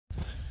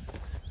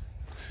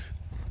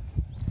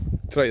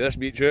try this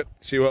beach out,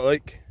 see what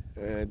like,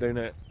 down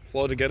at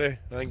Flodigarry,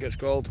 I think it's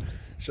called.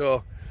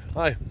 So,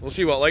 aye, we'll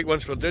see what like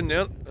once we're down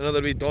there.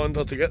 Another wee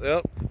donder to get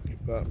there,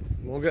 but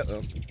we'll get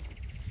there.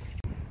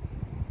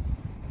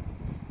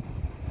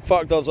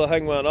 Factors a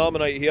thing with an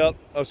ammonite here.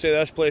 I'll say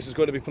this place is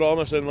going to be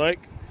promising, like.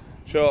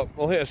 So,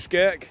 we'll hit a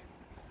Skye.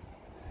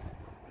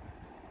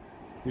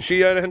 You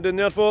see anything down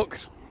there,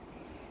 folks?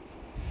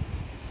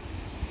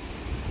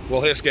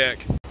 We'll hit a Skye.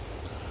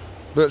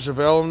 Bits of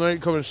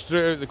belemnite coming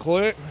straight out the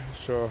clay,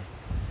 so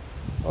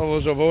that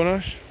was a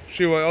bonus.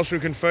 See what else we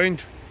can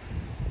find.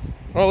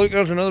 Oh look,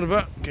 there's another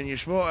bit. Can you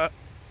spot it?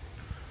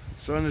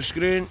 It's on the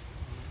screen.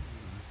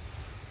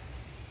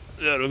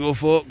 There we go,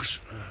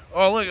 folks.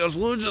 Oh look, there's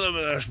loads of them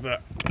in this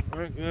bit.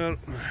 Right there.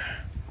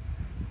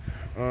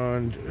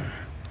 And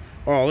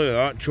oh, look at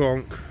that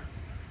chunk.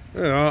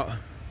 Look at that.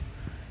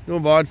 No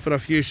bad for a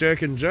few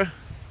seconds, eh?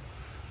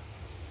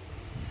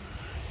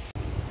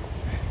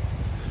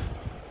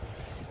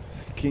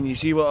 Can you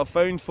see what I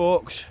found,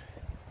 folks?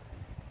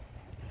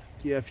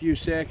 Give you a few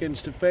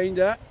seconds to find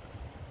it.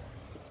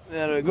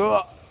 There we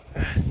go.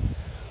 Look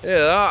at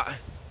that.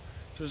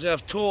 So they're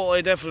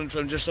totally different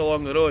from just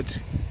along the road,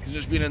 because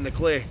it's been in the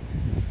clay.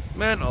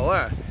 Mental,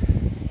 eh?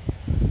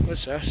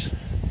 What's this?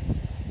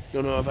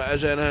 Don't know if it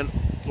is anything.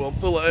 We'll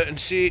pull it out and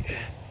see.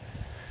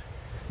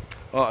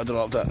 Oh, I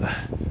dropped it.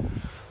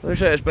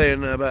 Looks like it's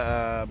been a bit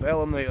of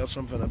belemnite or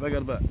something, a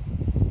bigger bit.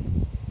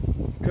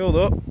 Cool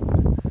though.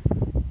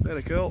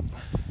 Very cool.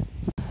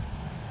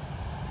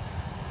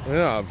 Look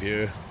at that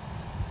view.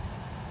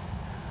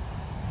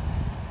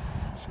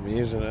 It's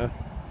amazing, eh?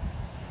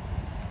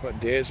 What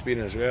day it's been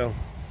as well.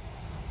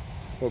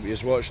 Hope you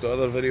just watched the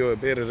other video at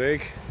Bear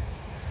Rig.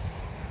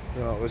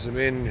 That was the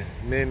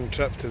main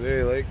trip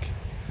today, like.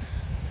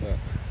 But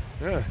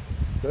yeah,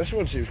 this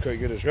one seems quite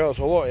good as well. It's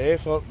a lot of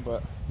effort,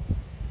 but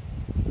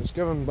it's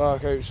given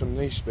back out some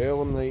nice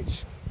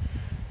belemnites.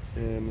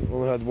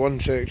 Only had one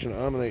section of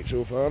ammonite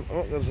so far.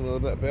 Oh, there's another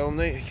bit of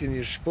belemnite. Can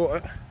you spot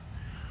it?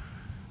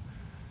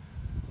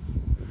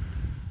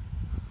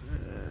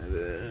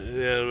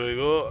 There we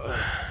go.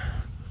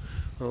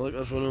 Oh, look,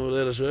 there's one over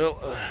there as well.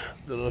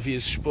 Don't know if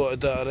you've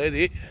spotted that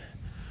already.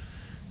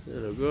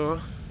 There we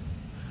go.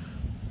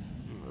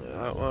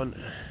 That one.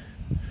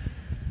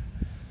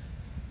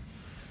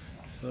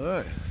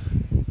 Alright.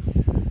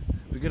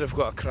 It'd be good if we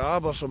got a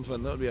crab or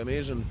something, that'd be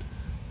amazing.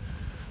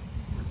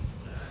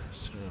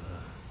 So,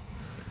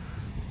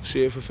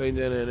 see if we find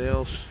anything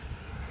else.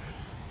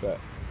 But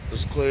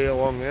there's clay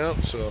along there,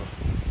 so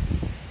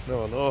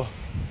never know.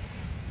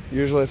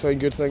 Usually I find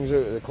good things out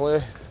of the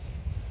clay.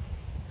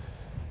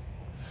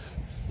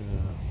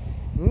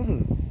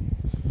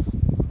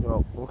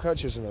 Well, we'll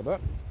catch us in a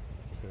bit,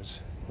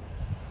 because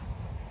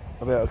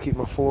I better keep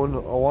my phone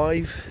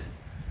alive.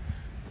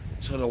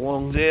 It's had a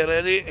long day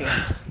already.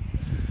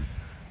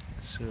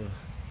 So,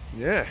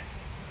 yeah.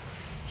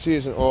 See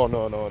us in, oh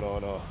no.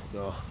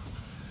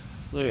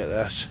 Look at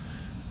this.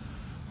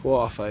 What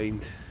a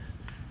find.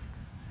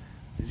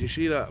 Did you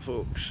see that,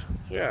 folks?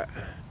 Yeah.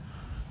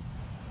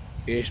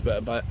 Ace bit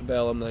of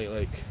belemnite,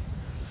 like.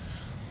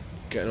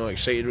 Getting all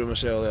excited with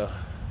myself there.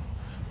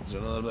 There's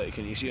another bit,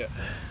 can you see it?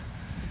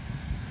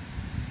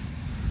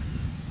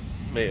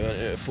 Might want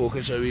to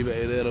focus a wee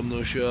bit of there, I'm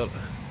not sure.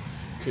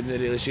 Couldn't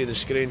really see the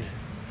screen.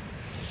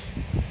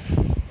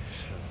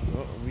 Oh,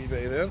 a wee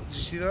bit of there, did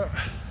you see that?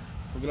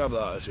 I'll grab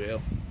that as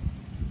well.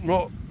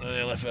 Oh, I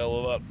nearly fell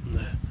over.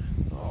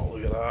 Oh,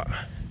 look at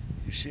that.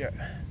 You see it?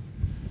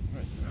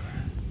 Right.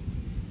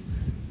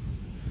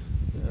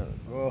 There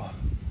we go.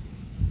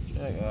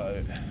 Check that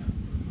out.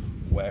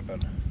 Weapon.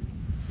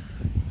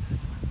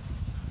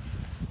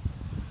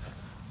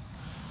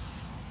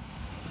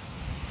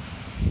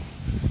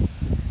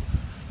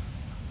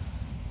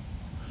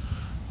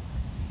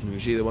 Can you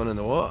see the one in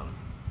the water?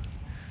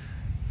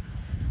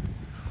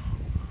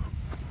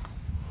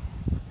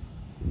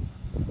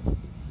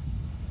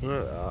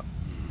 Look at that.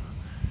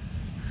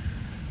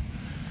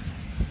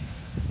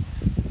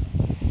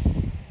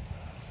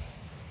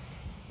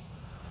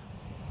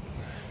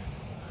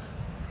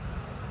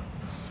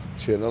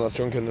 See another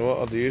chunk in the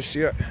water, do you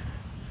see it?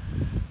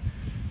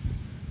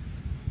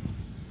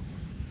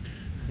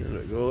 There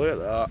we go, look at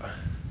that.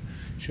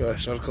 See the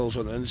circles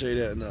on the inside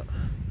of it and that.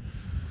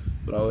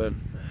 Brilliant.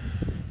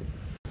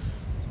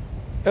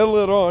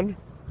 Earlier on,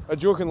 I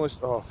jokingly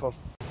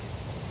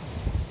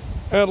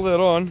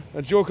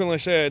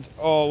said,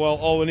 oh well,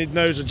 all we need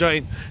now is a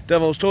giant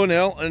devil's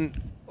toenail, and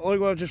look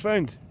what I've just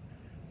found.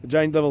 A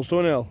giant devil's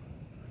toenail.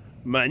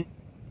 Mint.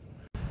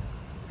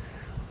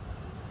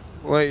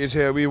 Like you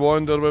say, a wee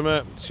wander with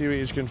it, see what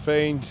you can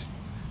find.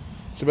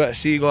 It's a bit of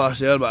sea glass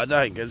there, but I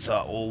don't think it's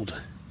that old.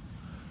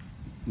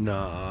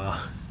 Nah,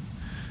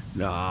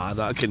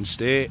 that can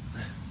stay.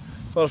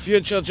 For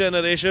future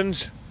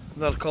generations,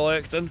 they're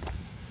collecting.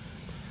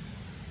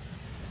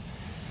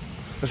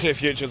 I say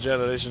future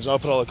generations, I'll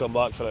probably come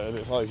back for it in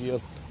about 5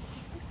 years.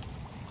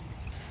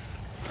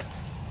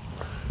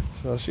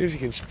 So I'll see if you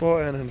can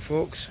spot anything,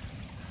 folks.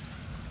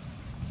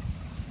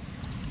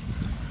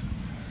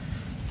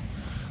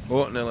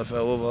 Oh, nearly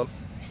fell over.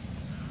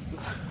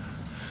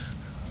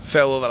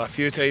 Fell over a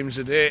few times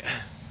today.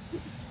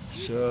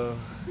 So,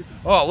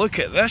 oh, look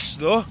at this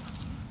though.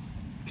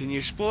 Can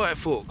you spot it,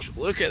 folks?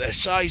 Look at the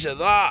size of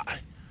that.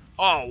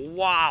 Oh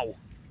wow.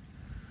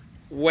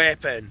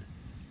 Weapon.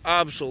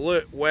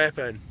 Absolute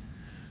weapon.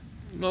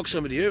 Knock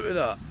somebody out with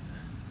that.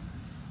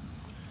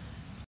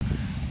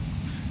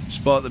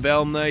 Spot the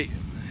belemnite.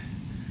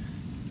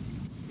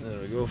 There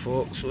we go,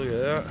 folks. Look at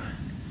that.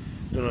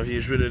 Don't know if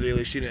you would have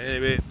really seen it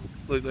anyway.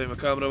 Looked like my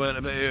camera went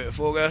a bit out of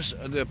focus.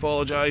 I do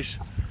apologise.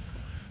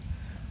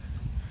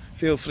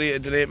 Feel free to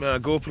donate me a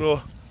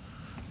GoPro.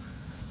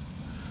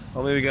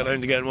 I'll maybe get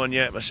around to getting one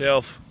yet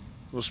myself.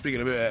 We were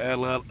speaking about it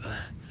earlier.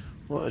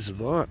 What is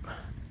that?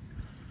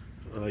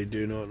 I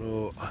do not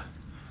know.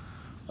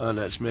 And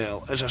it's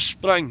metal. It's a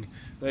spring.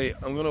 Right,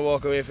 I'm going to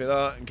walk away from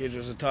that in case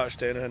it's attached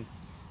to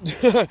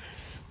anything.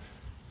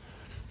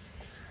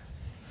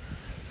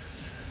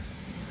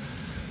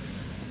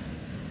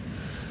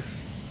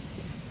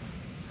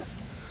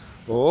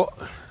 Oh,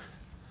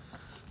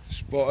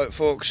 spot it,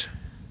 folks.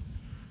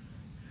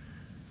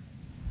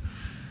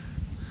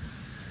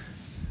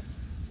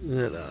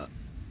 Look at that.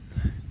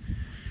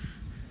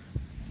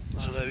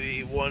 There's a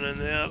wee one in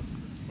there.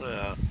 Look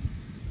at that.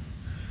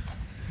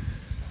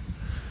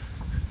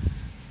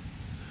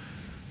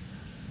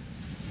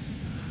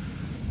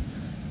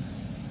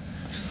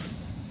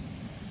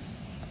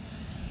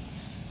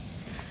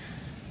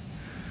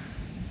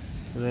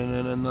 And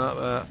then in that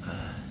bit.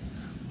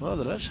 Oh,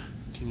 there is.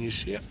 Can you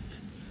see it?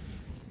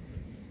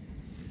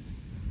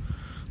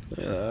 Look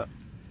at that.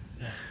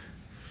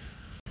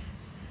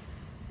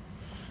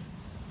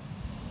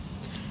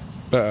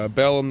 Bit of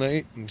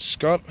belemnite and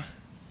skirt.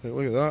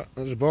 Look at that.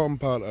 That's the bottom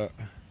part of it.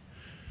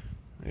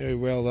 Look how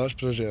well that's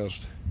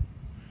preserved.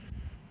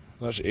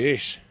 That's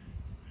ace.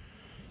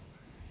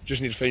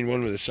 Just need to find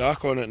one with a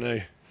sack on it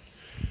now.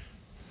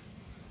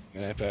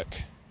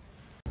 Epic.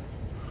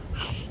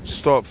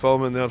 Stopped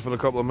filming there for a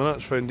couple of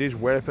minutes, found these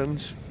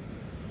weapons.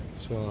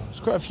 So there's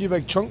quite a few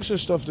big chunks of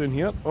stuff down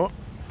here. Oh,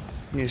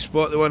 you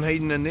spot the one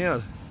hiding in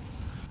there.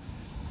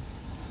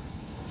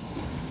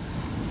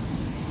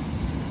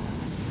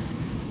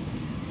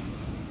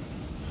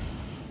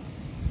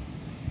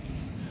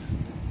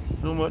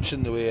 Not much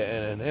in the way of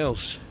anything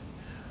else,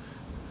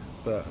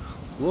 but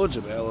loads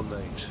of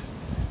belemnites.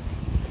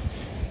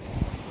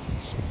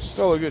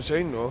 Still a good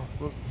sign though.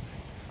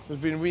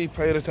 There's been wee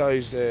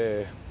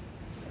pyrotised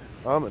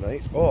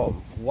ammonite. Oh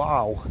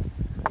wow!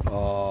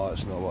 Oh,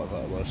 that's not what I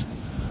thought it was.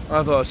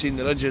 I thought I'd seen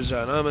the ridges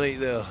of an ammonite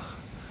there.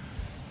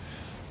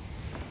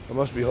 I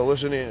must be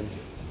hallucinating.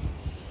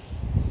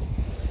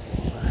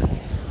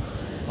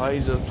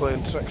 Eyes are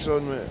playing tricks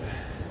on me.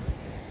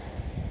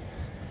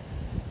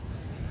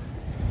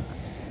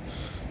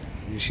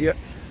 You see it?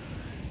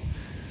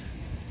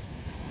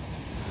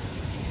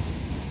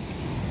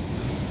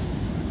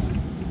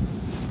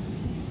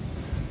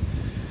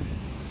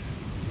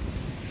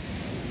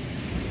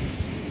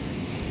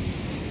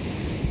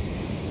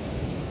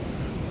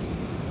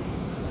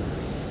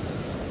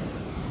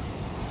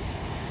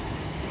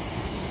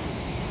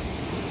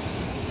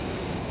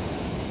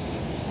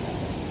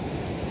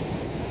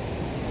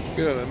 It's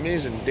been an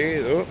amazing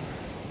day though.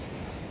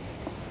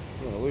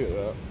 Oh, look at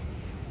that.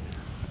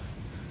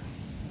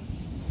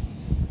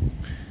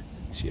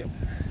 See it?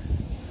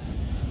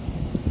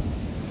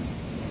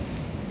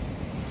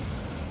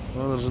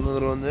 Oh, there's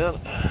another one there.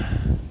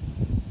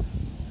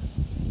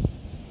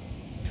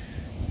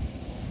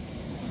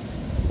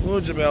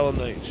 Loads of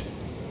belemnites.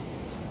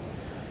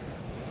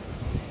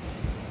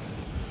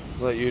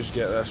 Let you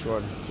get this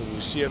one. Can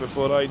you see it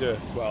before I do?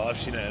 Well, I've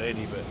seen it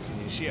already, but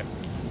can you see it?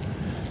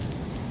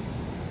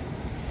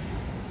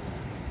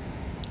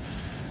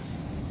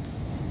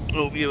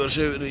 Hope you were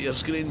shouting at your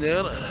screen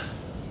there.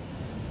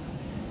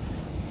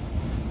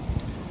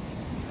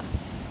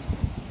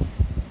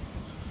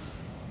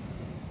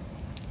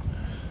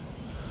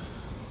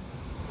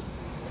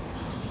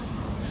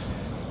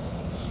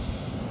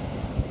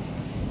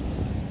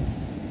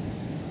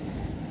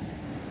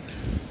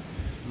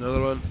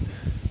 Another one.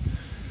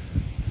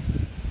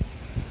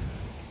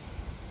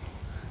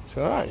 It's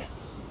alright.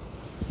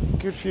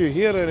 Good few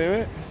here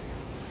anyway.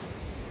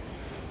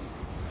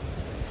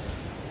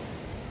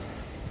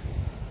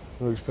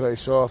 Looks pretty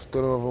soft,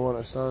 don't know if I want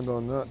to stand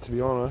on that to be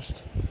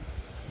honest.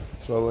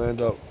 So I'll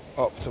end up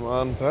to my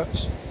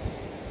armpits.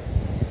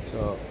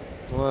 So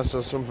unless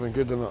there's something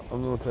good in it,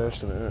 I'm not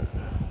testing it out.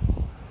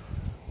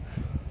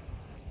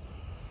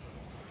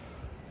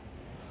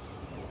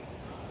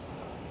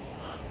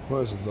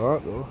 What is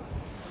that though?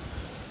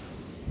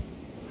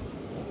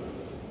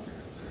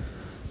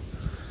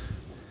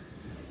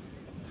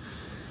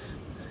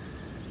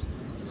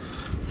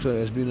 So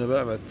it's been a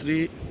bit of a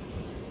treat.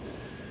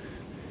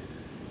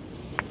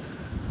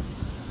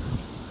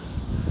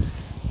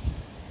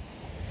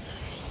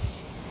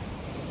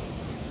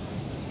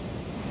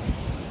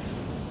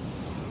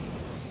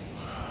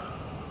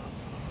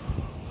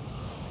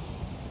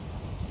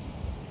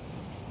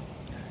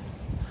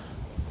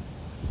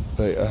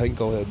 Right, I think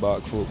I'll head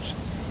back, folks.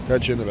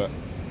 Catch you in a bit.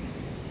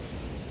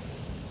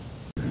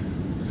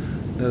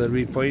 Another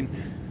wee point.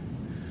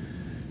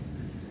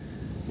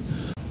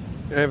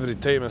 Every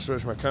time I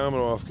switch my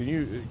camera off, can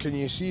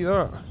you see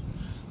that?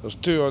 There's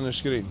two on the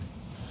screen.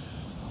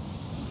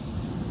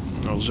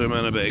 I'll zoom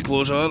in a bit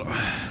closer.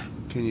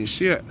 Can you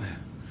see it?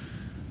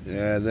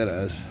 Yeah, there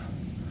it is.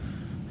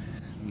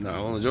 No, I'm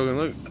only joking,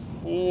 look.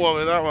 Oh,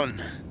 look at that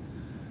one.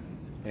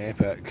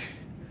 Epic.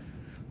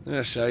 Look at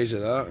the size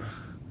of that.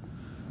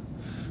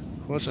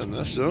 What's in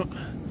this though?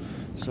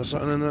 Is there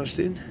something in that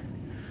stain?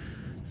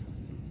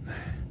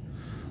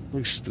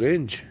 Looks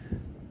strange.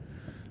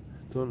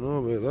 Don't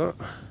know about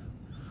that.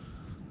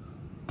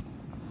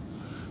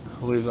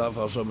 I'll leave that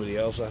for somebody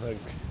else, I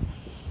think.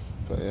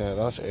 But yeah,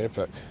 that's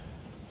epic.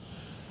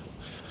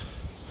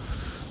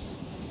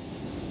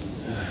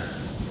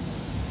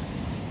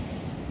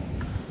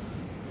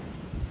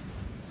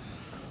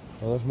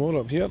 I'll have more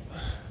up here.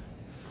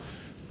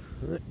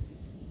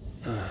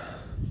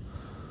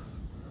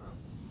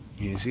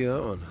 You can see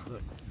that one.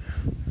 Look.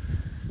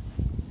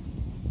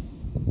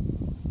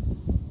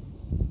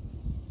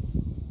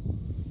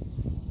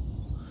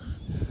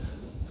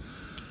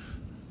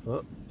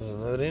 Oh, there's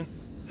another in.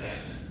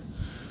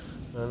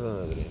 And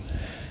another in.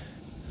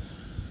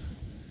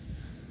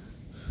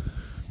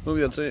 Hope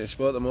you're trying to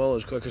spot them all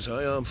as quick as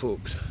I am,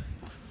 folks.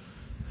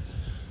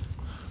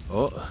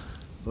 Oh,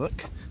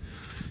 look.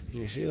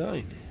 You see that?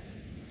 Look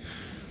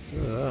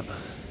at that.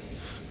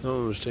 That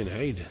one was trying to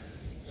hide.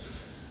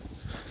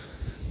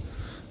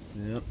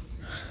 Yep.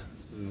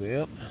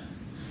 There.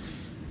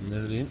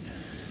 Another in.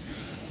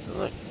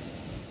 Look.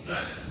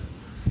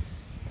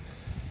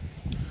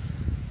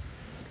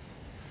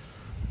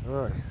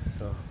 Alright,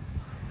 so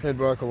head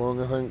back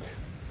along, I think.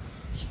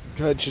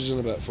 Catches in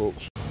a bit,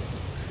 folks.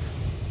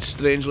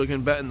 Strange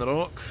looking bit in the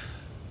rock.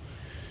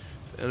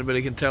 If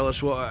anybody can tell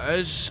us what it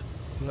is,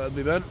 that'd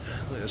be bent.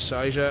 Like the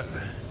size of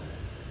it.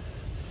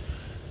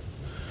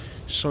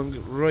 Sunk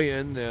right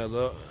in there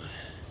though.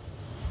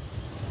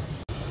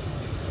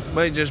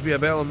 Might just be a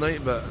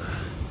belemnite, but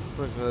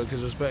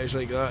because there's bits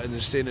like that in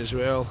the stain as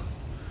well.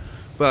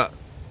 But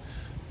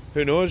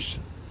who knows?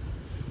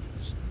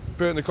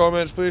 Put in the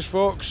comments, please,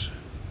 folks.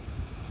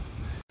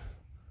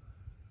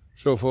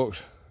 So,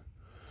 folks,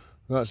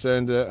 that's the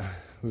end of it.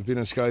 We've been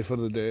in Skye for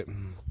the day.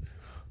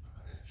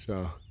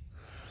 So,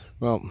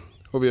 well,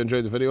 hope you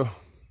enjoyed the video.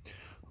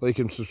 Like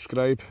and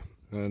subscribe,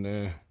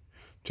 and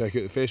check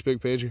out the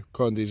Facebook page,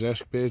 Condy's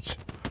Esque page.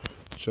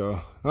 So,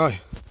 aye,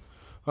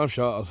 I'm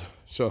shattered.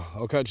 So,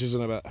 I'll catch you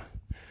in a bit.